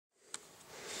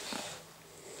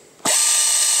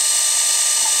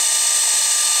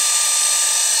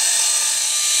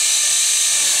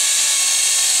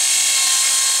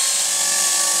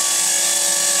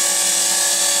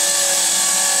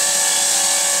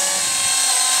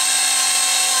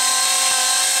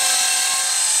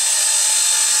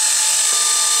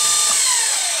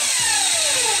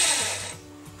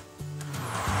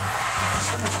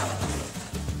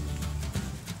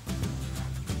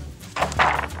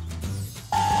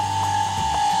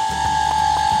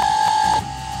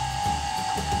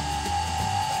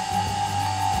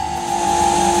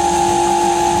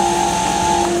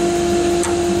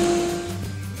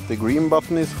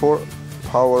button is for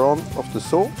power on of the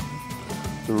saw.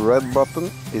 The red button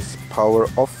is power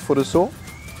off for the saw.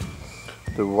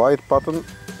 The white button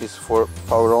is for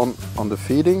power on the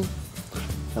feeding,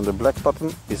 and the black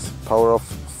button is power off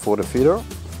for the feeder.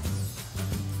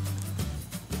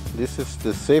 This is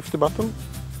the safety button.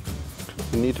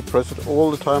 You need to press it all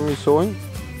the time you're sawing.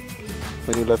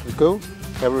 When you let it go,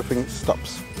 everything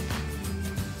stops.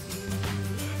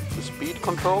 The speed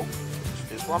control is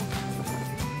this one.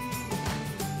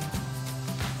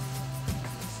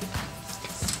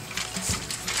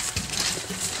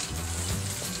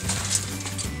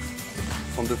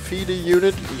 On the feeder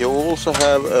unit you also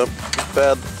have a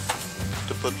bed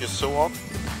to put your saw on.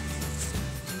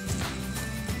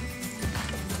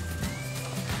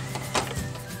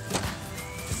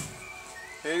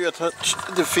 Here you attach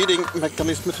the feeding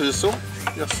mechanism to the saw,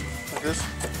 just like this,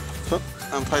 so,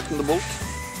 and tighten the bolt.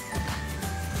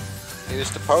 Here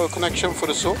is the power connection for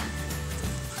the saw.